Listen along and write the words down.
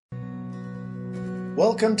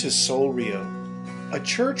Welcome to Soul Rio, a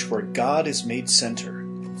church where God is made center,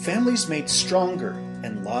 families made stronger,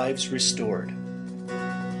 and lives restored.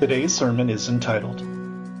 Today's sermon is entitled,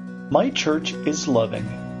 My Church is Loving,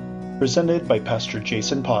 presented by Pastor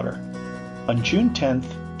Jason Potter, on June 10th,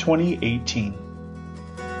 2018.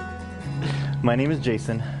 My name is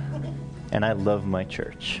Jason, and I love my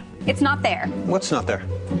church. It's not there. What's not there?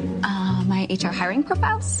 My HR hiring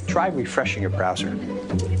profiles. Try refreshing your browser.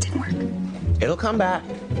 It didn't work. It'll come back.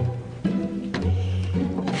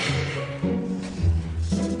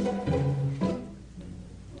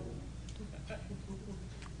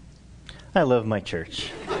 I love my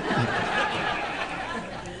church.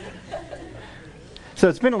 So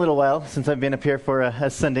it's been a little while since I've been up here for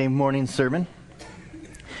a Sunday morning sermon.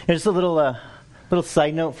 And just a little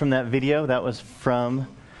side note from that video. That was from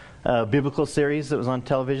a biblical series that was on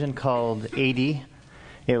television called AD.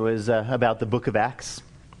 It was about the book of Acts.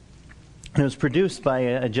 And it was produced by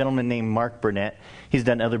a gentleman named Mark Burnett. He's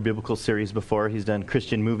done other biblical series before. He's done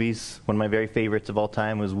Christian movies. One of my very favorites of all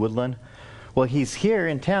time was Woodland. Well, he's here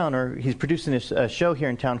in town, or he's producing a show here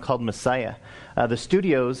in town called Messiah. The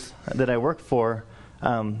studios that I work for, we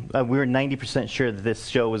were 90% sure that this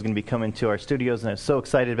show was going to be coming to our studios, and I was so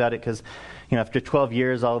excited about it because, after 12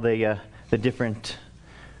 years, all the different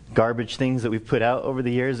garbage things that we've put out over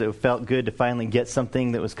the years, it felt good to finally get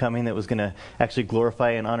something that was coming that was going to actually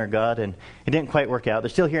glorify and honor God, and it didn't quite work out. They're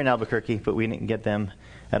still here in Albuquerque, but we didn't get them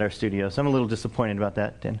at our studio, so I'm a little disappointed about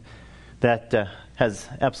that, and that has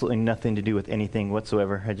absolutely nothing to do with anything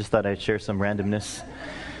whatsoever. I just thought I'd share some randomness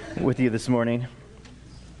with you this morning.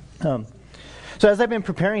 So as I've been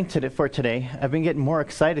preparing for today, I've been getting more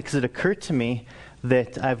excited because it occurred to me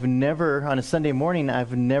that on a Sunday morning,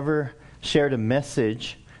 I've never shared a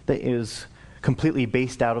message that is completely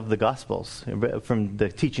based out of the Gospels, from the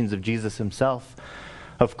teachings of Jesus himself.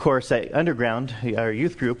 Of course, at Underground, our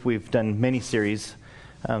youth group, we've done many series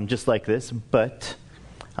just like this, but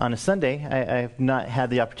on a Sunday, I have not had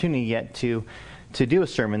the opportunity yet to do a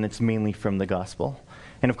sermon that's mainly from the Gospel.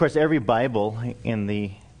 And of course, every book in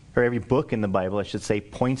the Bible, I should say,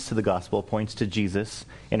 points to the Gospel, points to Jesus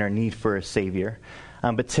and our need for a Savior.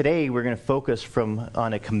 But today, we're going to focus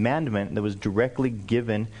on a commandment that was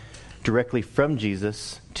given directly from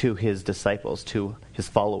Jesus to his disciples, to his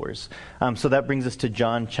followers. So that brings us to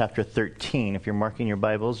John chapter 13. If you're marking your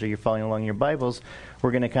Bibles or you're following along your Bibles, we're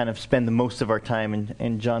going to kind of spend the most of our time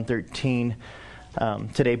in John 13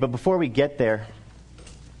 today. But before we get there,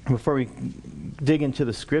 before we dig into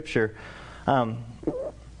the Scripture,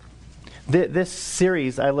 this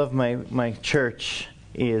series, I Love My Church,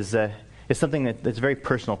 is something that's very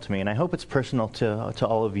personal to me, and I hope it's personal to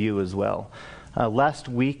all of you as well. Last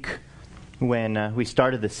week, when we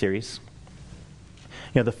started this series,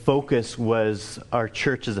 the focus was the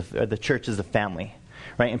church as a family,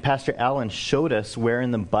 right? And Pastor Allen showed us where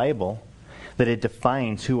in the Bible that it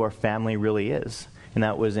defines who our family really is, and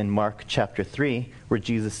that was in Mark chapter 3, where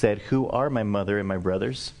Jesus said, "Who are my mother and my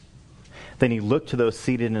brothers?" Then he looked to those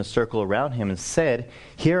seated in a circle around him and said,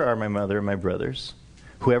 "Here are my mother and my brothers.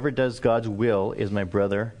 Whoever does God's will is my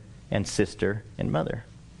brother and sister and mother."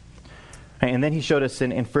 And then he showed us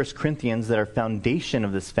in 1 Corinthians that our foundation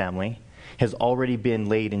of this family has already been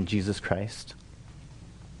laid in Jesus Christ.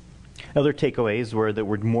 Other takeaways were that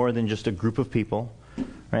we're more than just a group of people,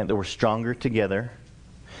 right? That we're stronger together,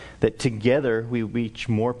 that together we reach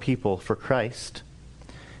more people for Christ,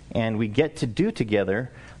 and we get to do together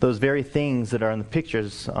those very things that are in the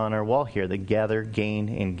pictures on our wall here, that gather, gain,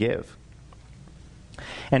 and give.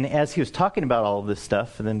 And as he was talking about all of this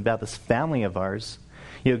stuff, and then about this family of ours,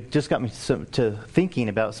 just got me to thinking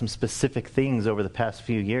about some specific things over the past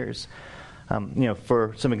few years.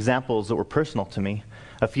 For some examples that were personal to me,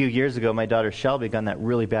 a few years ago, my daughter Shelby got in that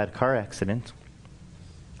really bad car accident.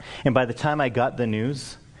 And by the time I got the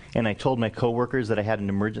news, and I told my coworkers that I had an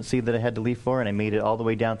emergency that I had to leave for, and I made it all the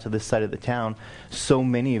way down to this side of the town, so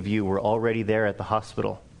many of you were already there at the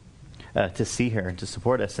hospital to see her and to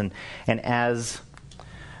support us. And as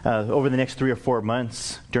over the next 3 or 4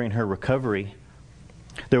 months during her recovery,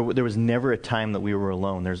 there was never a time that we were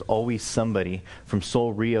alone. There's always somebody from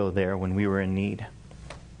Soul Rio there when we were in need.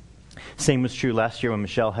 Same was true last year when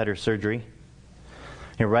Michelle had her surgery.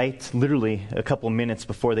 And literally a couple minutes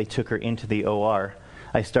before they took her into the OR,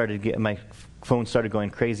 my phone started going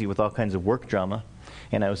crazy with all kinds of work drama,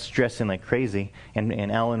 and I was stressing like crazy,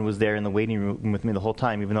 and Alan was there in the waiting room with me the whole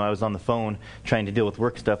time, even though I was on the phone trying to deal with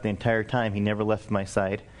work stuff the entire time. He never left my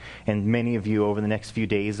side. And many of you over the next few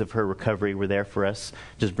days of her recovery were there for us,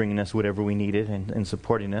 just bringing us whatever we needed and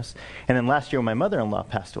supporting us. And then last year when my mother-in-law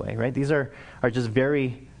passed away, right? These are just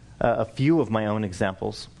very a few of my own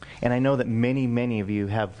examples. And I know that many of you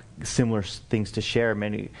have similar things to share,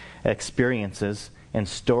 many experiences and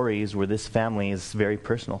stories where this family is very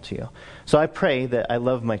personal to you. So I pray that I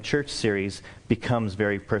Love My Church series becomes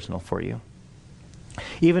very personal for you.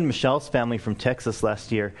 Even Michelle's family from Texas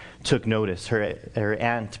last year took notice. Her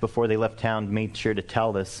aunt, before they left town, made sure to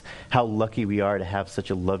tell us how lucky we are to have such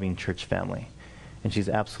a loving church family. And she's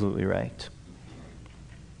absolutely right.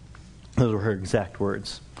 Those were her exact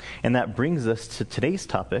words. And that brings us to today's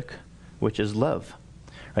topic, which is love.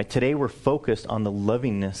 Right? Today we're focused on the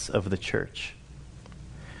lovingness of the church.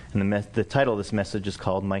 And the title of this message is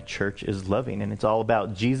called My Church is Loving. And it's all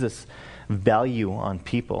about Jesus' value on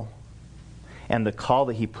people and the call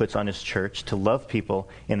that he puts on his church to love people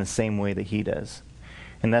in the same way that he does.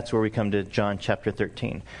 And that's where we come to John chapter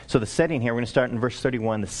 13. So the setting here, we're going to start in verse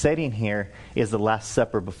 31. The setting here is the Last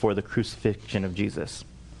Supper before the crucifixion of Jesus.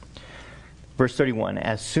 Verse 31,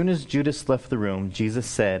 as soon as Judas left the room, Jesus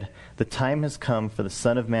said, the time has come for the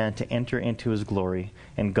Son of Man to enter into his glory,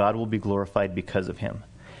 and God will be glorified because of him.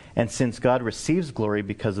 And since God receives glory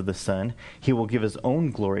because of the Son, he will give his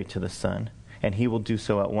own glory to the Son, and he will do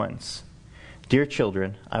so at once. Dear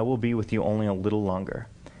children, I will be with you only a little longer.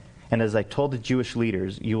 And as I told the Jewish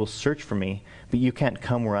leaders, you will search for me, but you can't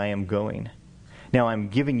come where I am going. Now I'm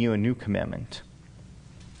giving you a new commandment.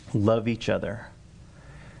 Love each other.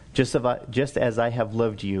 Just as I have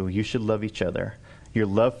loved you, you should love each other. Your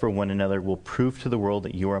love for one another will prove to the world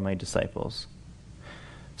that you are my disciples.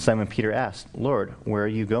 Simon Peter asked, Lord, where are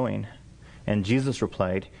you going? And Jesus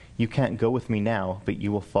replied, you can't go with me now, but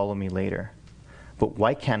you will follow me later. But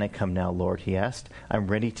why can't I come now, Lord? He asked. I'm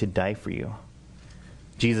ready to die for you.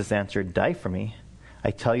 Jesus answered, die for me?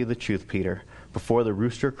 I tell you the truth, Peter. Before the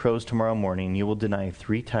rooster crows tomorrow morning, you will deny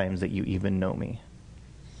 3 times that you even know me.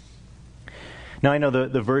 Now I know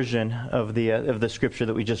the version of the scripture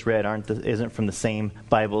that we just read isn't from the same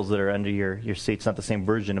Bibles that are under your seats, not the same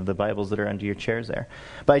version of the Bibles that are under your chairs there.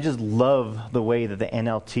 But I just love the way that the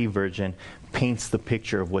NLT version paints the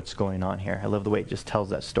picture of what's going on here. I love the way it just tells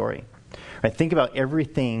that story. Right, think about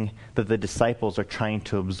everything that the disciples are trying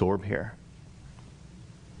to absorb here.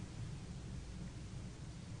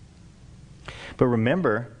 But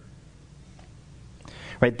remember,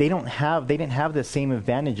 right, they didn't have the same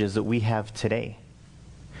advantages that we have today.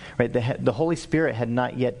 Right, the Holy Spirit had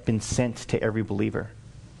not yet been sent to every believer.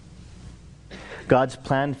 God's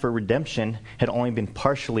plan for redemption had only been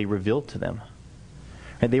partially revealed to them.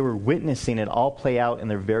 Right, they were witnessing it all play out in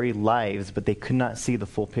their very lives, but they could not see the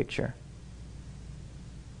full picture.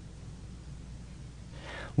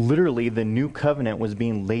 Literally, the new covenant was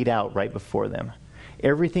being laid out right before them.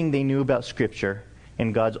 Everything they knew about Scripture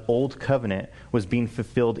and God's old covenant was being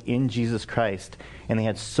fulfilled in Jesus Christ, and they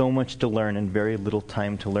had so much to learn and very little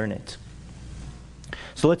time to learn it.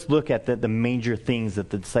 So let's look at the major things that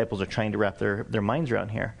the disciples are trying to wrap their minds around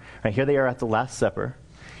here. Right, here they are at the Last Supper,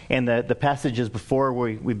 and the passages before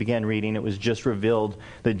we began reading, it was just revealed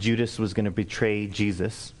that Judas was going to betray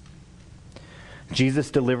Jesus.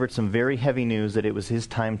 Jesus delivered some very heavy news that it was his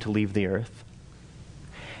time to leave the earth.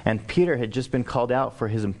 And Peter had just been called out for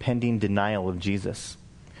his impending denial of Jesus.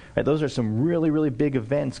 Right, those are some really, really big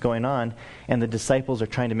events going on, and the disciples are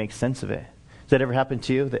trying to make sense of it. Has that ever happened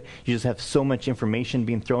to you? That you just have so much information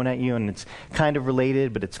being thrown at you, and it's kind of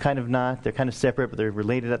related, but it's kind of not. They're kind of separate, but they're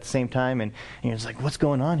related at the same time. And you're just like, what's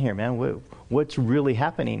going on here, man? What's really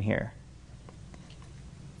happening here?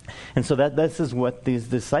 And so this is what these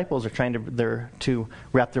disciples are trying to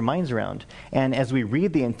wrap their minds around. And as we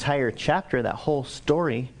read the entire chapter, that whole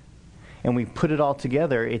story, and we put it all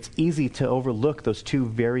together, it's easy to overlook those 2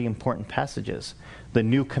 very important passages. The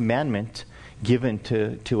new commandment given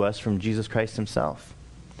to us from Jesus Christ himself.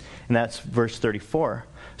 And that's verse 34.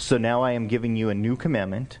 So now I am giving you a new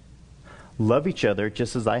commandment. Love each other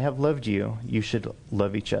just as I have loved you. You should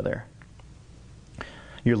love each other.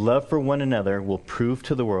 Your love for one another will prove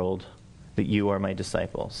to the world that you are my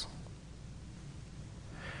disciples.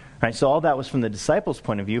 Right, so all that was from the disciples'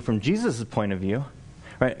 point of view. From Jesus' point of view,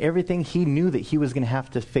 right, everything he knew that he was going to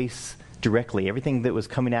have to face directly, everything that was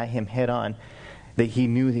coming at him head on, that he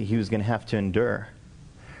knew that he was going to have to endure.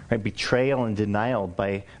 Right, betrayal and denial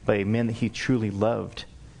by men that he truly loved,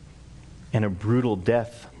 and a brutal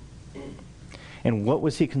death. And what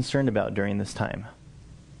was he concerned about during this time?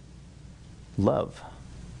 Love.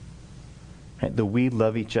 Right, that we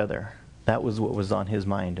love each other. That was what was on his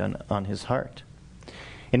mind, on his heart.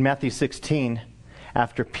 In Matthew 16,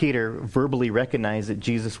 after Peter verbally recognized that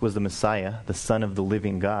Jesus was the Messiah, the Son of the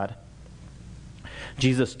living God,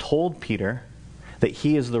 Jesus told Peter that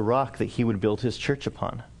he is the rock that he would build his church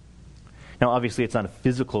upon. Now, obviously, it's not a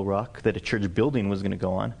physical rock that a church building was going to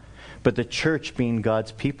go on, but the church being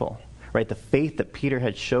God's people, right? The faith that Peter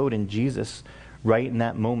had showed in Jesus right in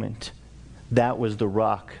that moment, that was the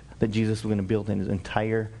rock that Jesus was going to build his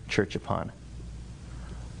entire church upon.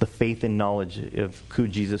 The faith and knowledge of who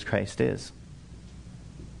Jesus Christ is.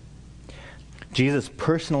 Jesus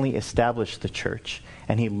personally established the church,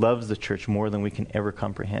 and he loves the church more than we can ever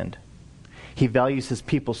comprehend. He values his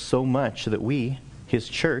people so much that we, his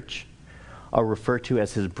church, are referred to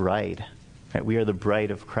as his bride. Right? We are the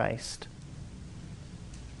bride of Christ.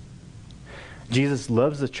 Jesus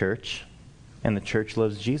loves the church, and the church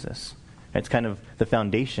loves Jesus. It's kind of the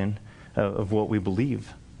foundation of what we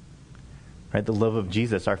believe. Right? The love of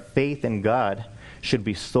Jesus. Our faith in God should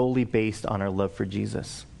be solely based on our love for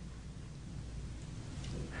Jesus.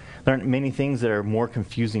 There aren't many things that are more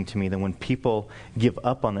confusing to me than when people give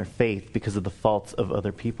up on their faith because of the faults of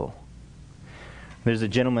other people. There's a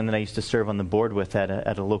gentleman that I used to serve on the board with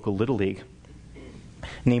at a local Little League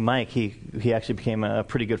named Mike. He actually became a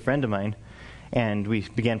pretty good friend of mine, and we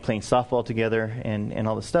began playing softball together and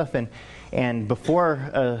all this stuff. And before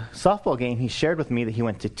a softball game, he shared with me that he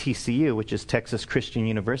went to TCU, which is Texas Christian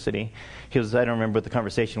University. I don't remember what the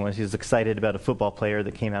conversation was. He was excited about a football player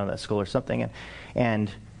that came out of that school or something.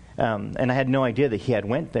 And I had no idea that he had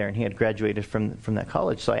went there and he had graduated from that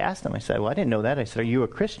college. So I asked him, I said, well, I didn't know that. I said, are you a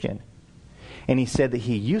Christian? And he said that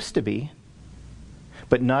he used to be,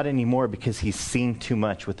 but not anymore because he's seen too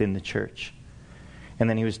much within the church. And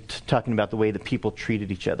then he was talking about the way the people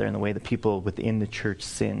treated each other and the way the people within the church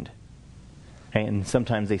sinned. And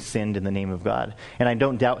sometimes they sinned in the name of God. And I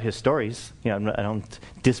don't doubt his stories. I don't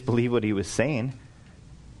disbelieve what he was saying.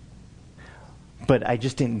 But I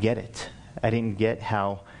just didn't get it. I didn't get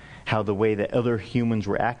how the way that other humans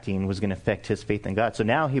were acting was going to affect his faith in God. So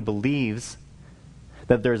now he believes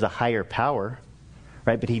that there's a higher power,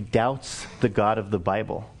 right? But he doubts the God of the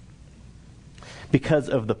Bible because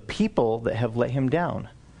of the people that have let him down.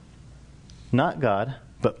 Not God,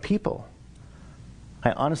 but people.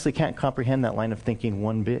 I honestly can't comprehend that line of thinking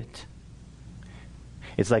one bit.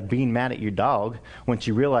 It's like being mad at your dog once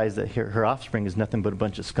you realize that her offspring is nothing but a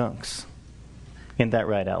bunch of skunks. Isn't that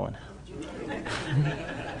right, Alan?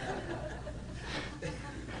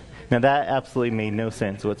 Now that absolutely made no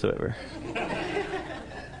sense whatsoever.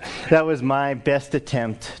 That was my best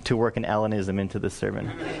attempt to work an Alanism into this sermon.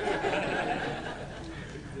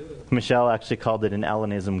 Michelle actually called it an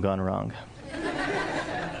Alanism gone wrong.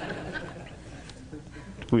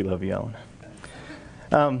 We love you,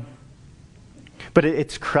 Alan. But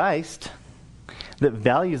it's Christ that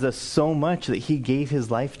values us so much that he gave his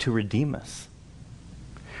life to redeem us.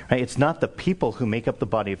 Right? It's not the people who make up the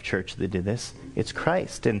body of church that did this. It's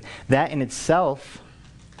Christ. And that in itself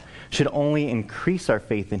should only increase our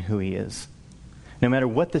faith in who he is, no matter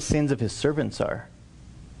what the sins of his servants are.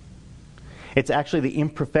 It's actually the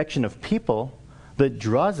imperfection of people that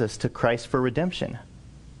draws us to Christ for redemption.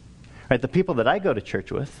 Right? The people that I go to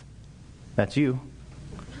church with, that's you,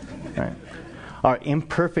 right, are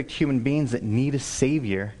imperfect human beings that need a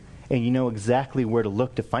Savior, and you know exactly where to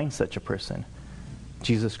look to find such a person.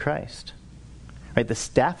 Jesus Christ. Right? The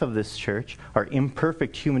staff of this church are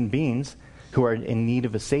imperfect human beings who are in need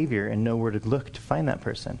of a Savior and know where to look to find that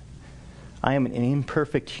person. I am an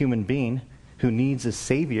imperfect human being who needs a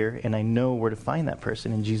Savior, and I know where to find that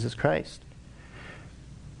person in Jesus Christ.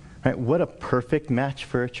 Right? What a perfect match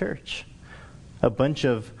for a church. A bunch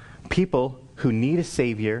of people who need a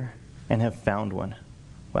Savior and have found one.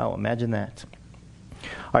 Wow, imagine that.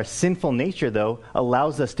 Our sinful nature, though,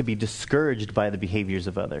 allows us to be discouraged by the behaviors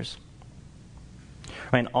of others.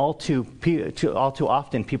 And all too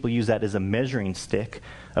often, people use that as a measuring stick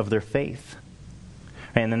of their faith.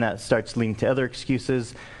 And then that starts leading to other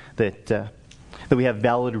excuses that we have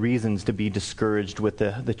valid reasons to be discouraged with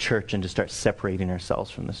the church and to start separating ourselves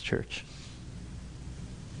from this church.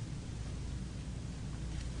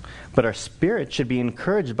 But our spirit should be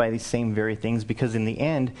encouraged by these same very things, because in the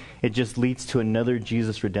end, it just leads to another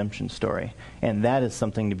Jesus redemption story. And that is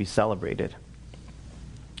something to be celebrated.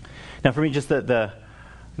 Now for me, just the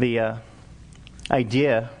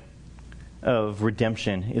idea of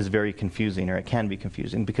redemption is very confusing, or it can be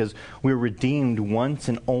confusing, because we're redeemed once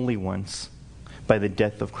and only once by the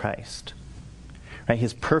death of Christ. Right?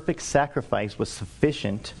 His perfect sacrifice was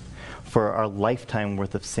sufficient for our lifetime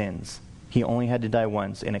worth of sins. He only had to die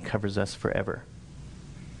once, and it covers us forever.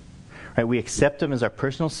 Right? We accept him as our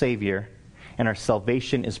personal Savior, and our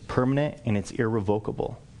salvation is permanent and it's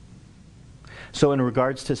irrevocable. So in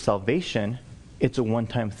regards to salvation, it's a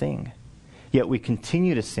one-time thing. Yet we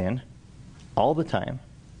continue to sin all the time.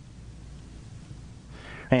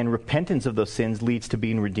 And repentance of those sins leads to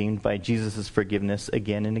being redeemed by Jesus' forgiveness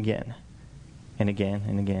again and again. and again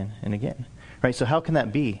and again and again. Right? So how can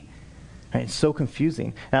that be? Right? It's so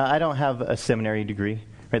confusing. Now, I don't have a seminary degree.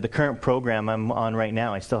 Right? The current program I'm on right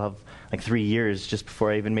now, I still have like 3 years just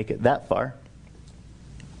before I even make it that far.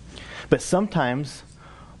 But sometimes,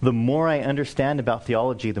 the more I understand about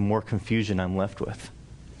theology, the more confusion I'm left with.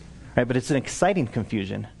 Right? But it's an exciting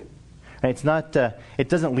confusion. Right? It's not. It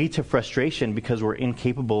doesn't lead to frustration because we're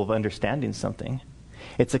incapable of understanding something.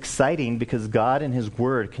 It's exciting because God and His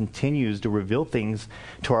Word continues to reveal things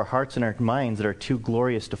to our hearts and our minds that are too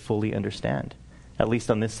glorious to fully understand, at least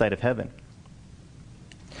on this side of heaven.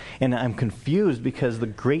 And I'm confused because the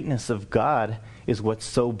greatness of God is what's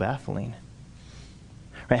so baffling.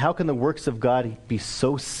 Right? How can the works of God be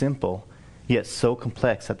so simple, yet so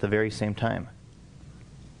complex at the very same time?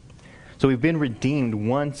 So we've been redeemed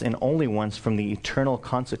once and only once from the eternal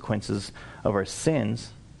consequences of our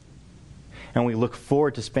sins. And we look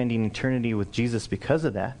forward to spending eternity with Jesus because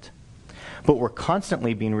of that. But we're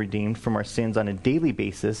constantly being redeemed from our sins on a daily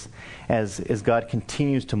basis as God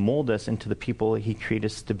continues to mold us into the people He created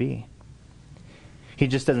us to be. He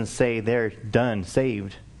just doesn't say, "They're done,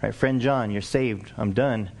 saved." Right? "Friend John, you're saved. I'm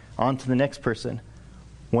done. On to the next person.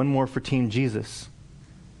 One more for Team Jesus."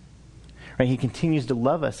 Right? He continues to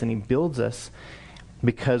love us and He builds us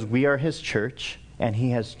because we are His church and He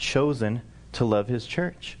has chosen to love His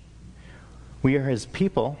church. We are His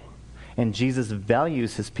people, and Jesus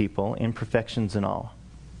values His people, imperfections and all.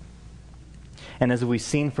 And as we've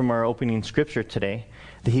seen from our opening scripture today,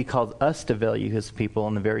 that He calls us to value His people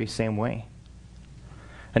in the very same way.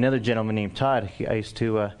 Another gentleman named Todd, he used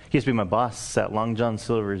to be my boss at Long John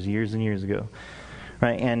Silver's years and years ago.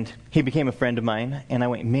 Right? And he became a friend of mine, and I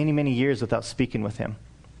went many, many years without speaking with him.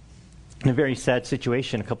 And a very sad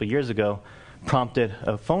situation a couple of years ago prompted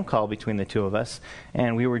a phone call between the two of us,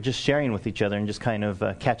 and we were just sharing with each other and just kind of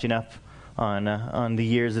catching up on the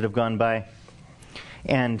years that have gone by.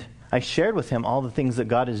 And I shared with him all the things that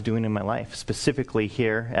God is doing in my life, specifically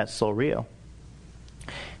here at Sol Rio.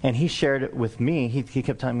 And he shared it with me. He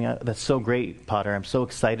kept telling me, "That's so great, Potter. I'm so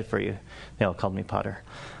excited for you." They all called me Potter.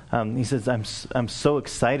 He says, I'm so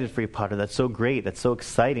excited for you, Potter. That's so great. That's so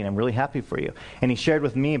exciting. I'm really happy for you." And he shared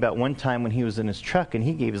with me about one time when he was in his truck and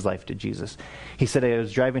he gave his life to Jesus. He said, "I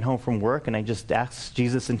was driving home from work and I just asked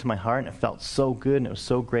Jesus into my heart, and it felt so good and it was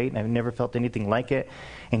so great, and I've never felt anything like it."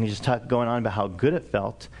 And he just going on about how good it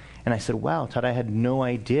felt. And I said, "Wow, Todd, I had no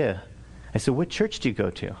idea." I said, "What church do you go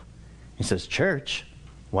to?" He says, "Church?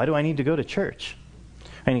 Why do I need to go to church?"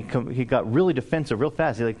 And he got really defensive real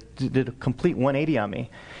fast. He did a complete 180 on me.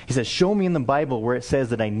 He says, "Show me in the Bible where it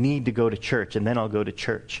says that I need to go to church, and then I'll go to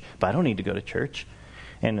church. But I don't need to go to church."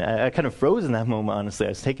 And I kind of froze in that moment, honestly. I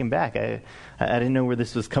was taken back. I didn't know where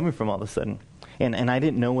this was coming from all of a sudden. And I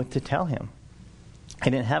didn't know what to tell him. I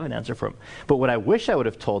didn't have an answer for him. But what I wish I would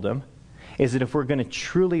have told him is that if we're going to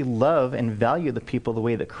truly love and value the people the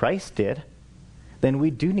way that Christ did, then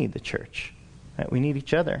we do need the church. Right? We need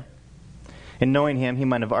each other. And knowing him, he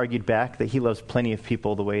might have argued back that he loves plenty of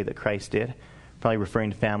people the way that Christ did, probably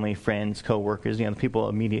referring to family, friends, co-workers, the people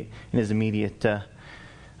in his immediate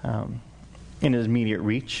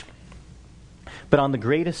reach. But on the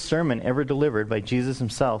greatest sermon ever delivered by Jesus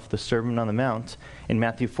himself, the Sermon on the Mount, in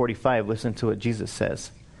Matthew 45, listen to what Jesus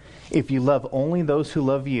says. "If you love only those who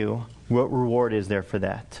love you, what reward is there for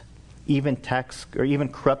that? Even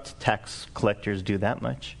corrupt tax collectors do that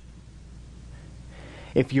much.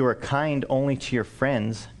 If you are kind only to your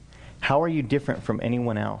friends, how are you different from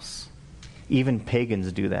anyone else? Even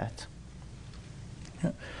pagans do that."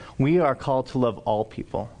 We are called to love all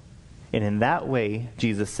people. And in that way,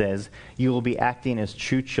 Jesus says, you will be acting as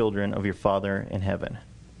true children of your Father in heaven.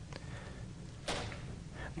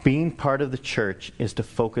 Being part of the church is to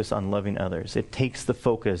focus on loving others. It takes the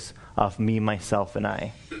focus off me, myself, and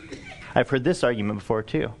I. I've heard this argument before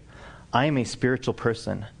too. I am a spiritual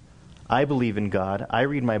person. I believe in God. I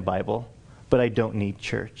read my Bible, but I don't need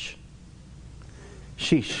church.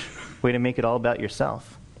 Sheesh, way to make it all about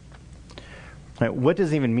yourself. Right, what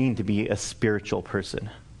does it even mean to be a spiritual person?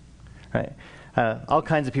 Right? All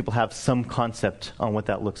kinds of people have some concept on what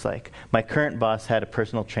that looks like. My current boss had a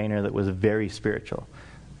personal trainer that was very spiritual.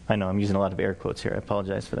 I know I'm using a lot of air quotes here. I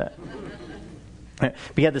apologize for that. But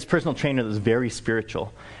he had this personal trainer that was very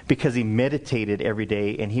spiritual because he meditated every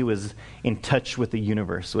day and he was in touch with the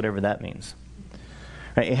universe, whatever that means.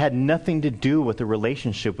 Right? It had nothing to do with the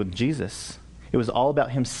relationship with Jesus. It was all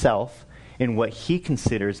about himself and what he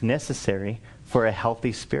considers necessary for a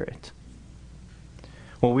healthy spirit.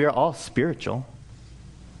 Well, we are all spiritual.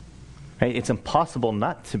 Right? It's impossible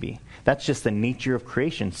not to be. That's just the nature of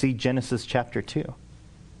creation. See Genesis chapter 2.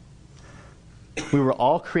 We were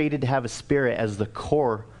all created to have a spirit as the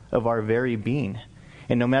core of our very being.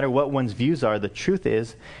 And no matter what one's views are, the truth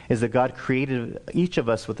is that God created each of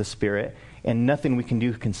us with a spirit, and nothing we can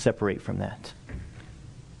do can separate from that.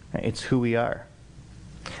 It's who we are.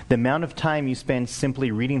 The amount of time you spend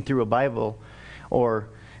simply reading through a Bible or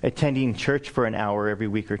attending church for an hour every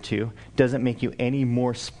week or two doesn't make you any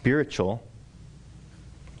more spiritual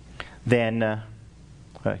than... I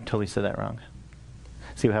totally said that wrong.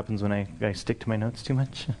 See what happens when I stick to my notes too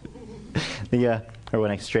much? Or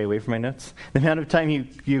when I stray away from my notes. The amount of time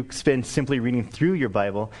you spend simply reading through your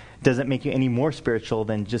Bible doesn't make you any more spiritual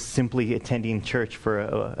than just simply attending church for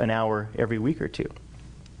an hour every week or two.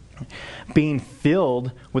 Being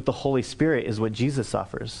filled with the Holy Spirit is what Jesus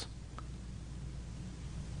offers.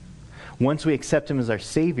 Once we accept Him as our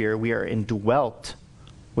Savior, we are indwelt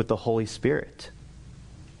with the Holy Spirit.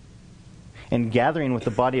 And gathering with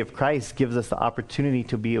the body of Christ gives us the opportunity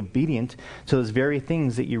to be obedient to those very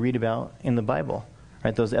things that you read about in the Bible.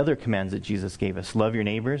 Right? Those other commands that Jesus gave us. Love your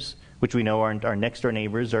neighbors, which we know our next door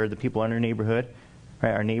neighbors are the people in our neighborhood.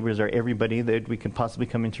 Right? Our neighbors are everybody that we can possibly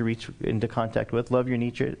come into contact with. Love your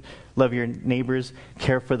neighbors,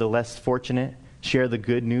 care for the less fortunate, share the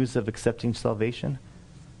good news of accepting salvation.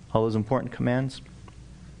 All those important commands.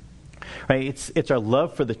 Right? It's our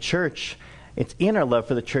love for the church. It's in our love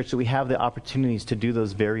for the church that we have the opportunities to do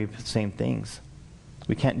those very same things.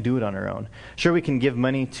 We can't do it on our own. Sure, we can give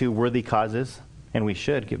money to worthy causes, and we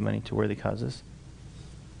should give money to worthy causes.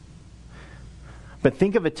 But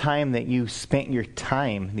think of a time that you spent your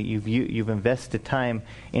time, that you've invested time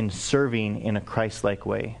in serving in a Christ-like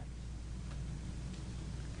way.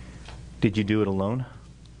 Did you do it alone?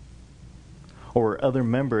 Or were other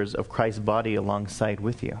members of Christ's body alongside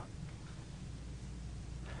with you?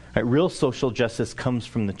 Right, real social justice comes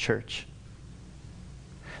from the church.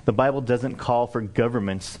 The Bible doesn't call for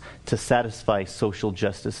governments to satisfy social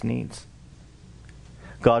justice needs.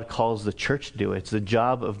 God calls the church to do it. It's the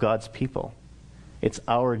job of God's people. It's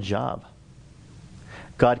our job.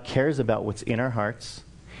 God cares about what's in our hearts,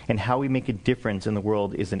 and how we make a difference in the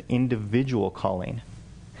world is an individual calling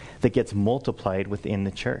that gets multiplied within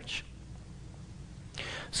the church.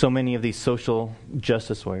 So many of these social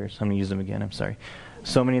justice warriors, I'm going to use them again, I'm sorry.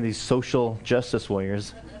 So many of these social justice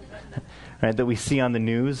warriors, right, that we see on the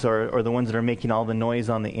news or the ones that are making all the noise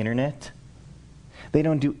on the internet, they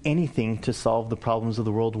don't do anything to solve the problems of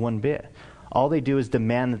the world one bit. All they do is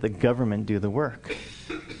demand that the government do the work.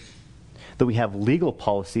 That we have legal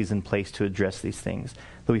policies in place to address these things.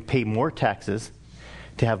 That we pay more taxes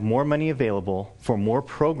to have more money available for more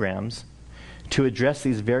programs to address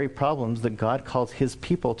these very problems that God calls His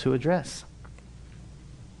people to address.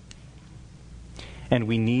 And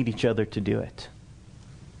we need each other to do it.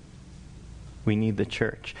 We need the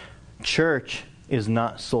church. Church is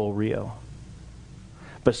not Soul Rio.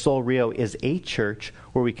 But Soul Rio is a church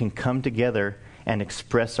where we can come together and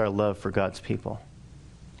express our love for God's people.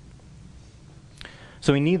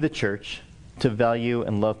 So we need the church to value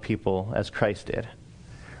and love people as Christ did.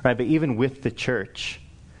 Right? But even with the church,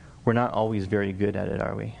 we're not always very good at it,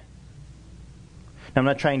 are we? Now, I'm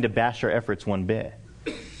not trying to bash our efforts one bit.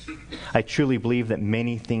 I truly believe that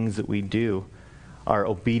many things that we do are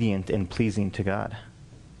obedient and pleasing to God.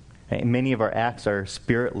 Right? Many of our acts are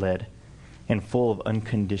Spirit-led and full of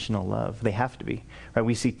unconditional love. They have to be. Right?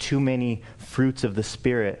 We see too many fruits of the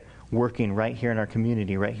Spirit working right here in our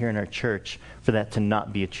community, right here in our church, for that to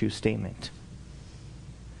not be a true statement.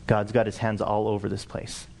 God's got His hands all over this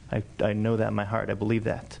place. I know that in my heart. I believe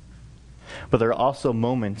that. But there are also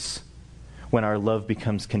moments when our love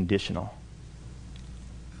becomes conditional.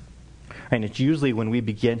 And it's usually when we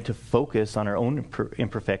begin to focus on our own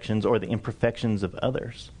imperfections or the imperfections of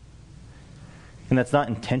others. And that's not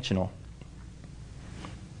intentional.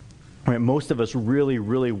 Right? Most of us really,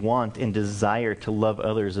 really want and desire to love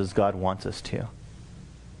others as God wants us to.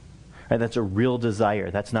 Right? That's a real desire.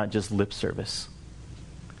 That's not just lip service.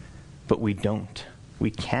 But we don't. We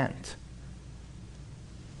can't.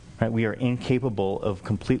 Right? We are incapable of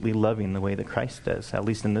completely loving the way that Christ does. At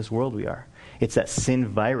least in this world we are. It's that sin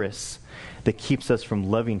virus that keeps us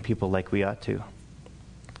from loving people like we ought to.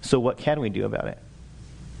 So what can we do about it?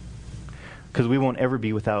 Because we won't ever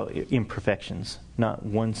be without imperfections. Not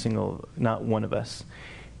one of us.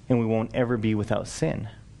 And we won't ever be without sin.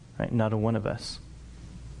 Right? Not a one of us.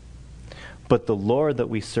 But the Lord that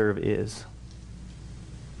we serve is.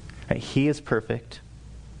 Right? He is perfect.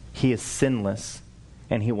 He is sinless.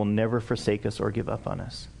 And He will never forsake us or give up on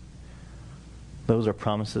us. Those are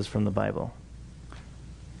promises from the Bible.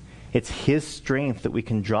 It's His strength that we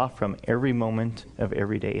can draw from every moment of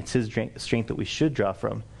every day. It's His strength that we should draw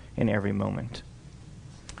from in every moment.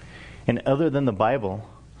 And other than the Bible,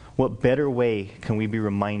 What better way can we be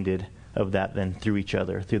reminded of that than through each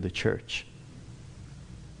other, through the church,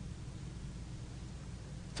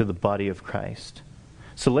 through the body of Christ?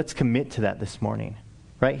 So let's commit to that this morning.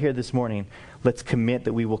 Right here this morning, let's commit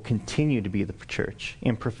that we will continue to be the church,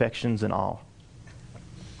 imperfections and all.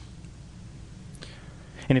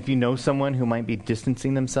 And if you know someone who might be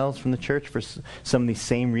distancing themselves from the church for some of these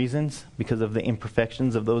same reasons, because of the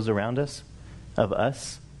imperfections of those around us, of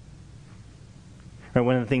us. Right,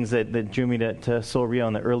 one of the things that drew me to Soul Rio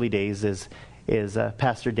in the early days is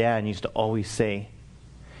Pastor Dan used to always say,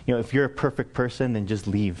 if you're a perfect person, then just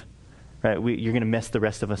leave. Right? You're going to mess the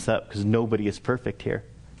rest of us up because nobody is perfect here.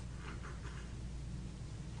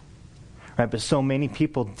 Right? But so many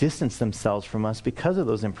people distance themselves from us because of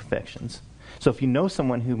those imperfections. So if you know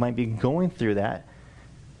someone who might be going through that,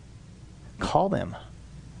 call them.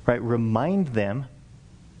 Right? Remind them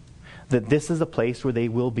that this is a place where they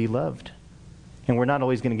will be loved. And we're not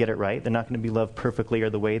always going to get it right. They're not going to be loved perfectly or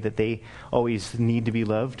the way that they always need to be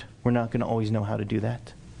loved. We're not going to always know how to do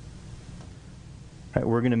that. Right,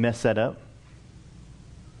 we're going to mess that up.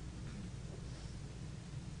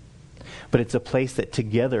 But it's a place that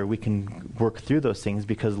together we can work through those things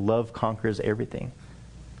because love conquers everything.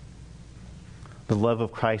 The love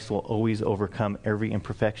of Christ will always overcome every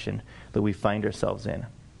imperfection that we find ourselves in.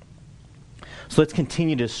 So let's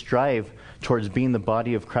continue to strive towards being the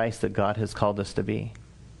body of Christ that God has called us to be.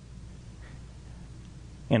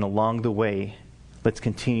 And along the way, let's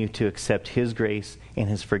continue to accept His grace and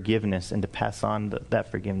His forgiveness and to pass on that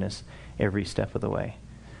forgiveness every step of the way.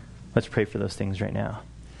 Let's pray for those things right now.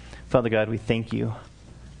 Father God, we thank you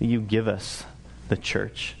that you give us the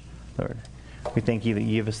church, Lord. We thank you that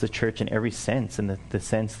you give us the church in every sense, in the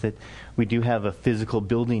sense that we do have a physical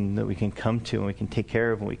building that we can come to and we can take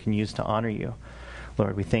care of and we can use to honor you.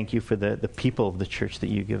 Lord, we thank you for the people of the church that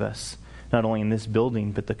you give us, not only in this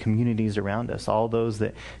building, but the communities around us, all those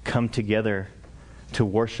that come together to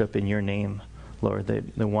worship in your name, Lord,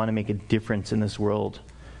 that want to make a difference in this world,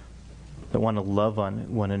 that want to love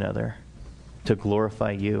on one another, to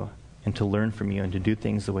glorify you and to learn from you and to do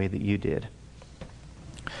things the way that you did.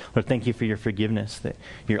 Lord, thank you for your forgiveness, that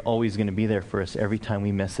you're always going to be there for us every time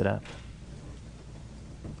we mess it up.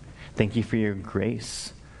 Thank you for your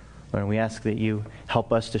grace. Lord, we ask that you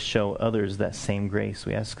help us to show others that same grace.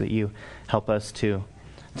 We ask that you help us to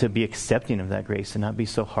be accepting of that grace and not be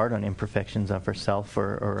so hard on imperfections of ourselves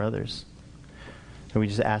or others. And we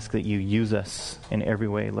just ask that you use us in every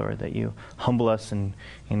way, Lord, that you humble us and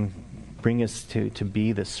bring us to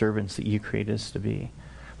be the servants that you created us to be.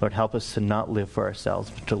 Lord, help us to not live for ourselves,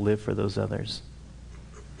 but to live for those others.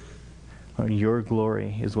 Lord, your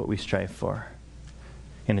glory is what we strive for.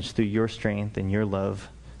 And it's through your strength and your love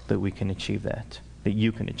that we can achieve that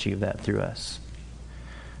you can achieve that through us.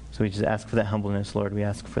 So we just ask for that humbleness, Lord. We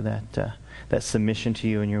ask for that submission to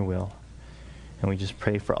you and your will. And we just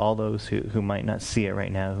pray for all those who might not see it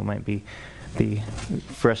right now, who might be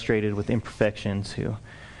frustrated with imperfections, who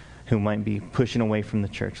might be pushing away from the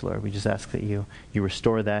church, Lord. We just ask that you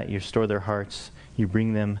restore that, you restore their hearts, you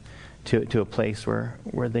bring them to a place where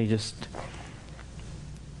they just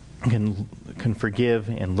can forgive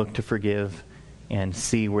and look to forgive and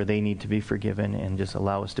see where they need to be forgiven and just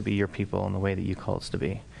allow us to be your people in the way that you call us to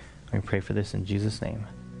be. We pray for this in Jesus' name.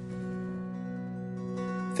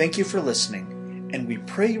 Thank you for listening, and we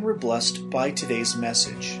pray you were blessed by today's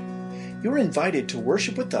message. You are invited to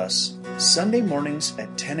worship with us Sunday mornings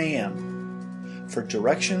at 10 a.m. For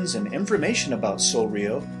directions and information about Soul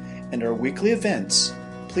Rio and our weekly events,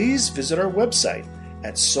 please visit our website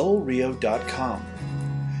at soulrio.com.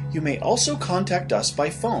 You may also contact us by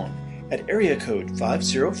phone at area code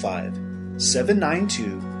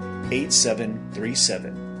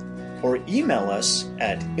 505-792-8737 or email us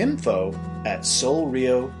at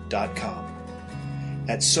info@soulrio.com.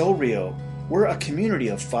 At Soul Rio, we're a community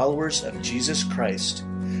of followers of Jesus Christ,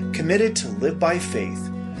 committed to live by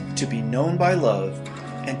faith, to be known by love,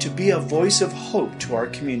 and to be a voice of hope to our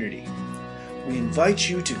community. We invite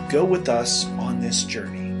you to go with us on this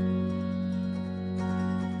journey.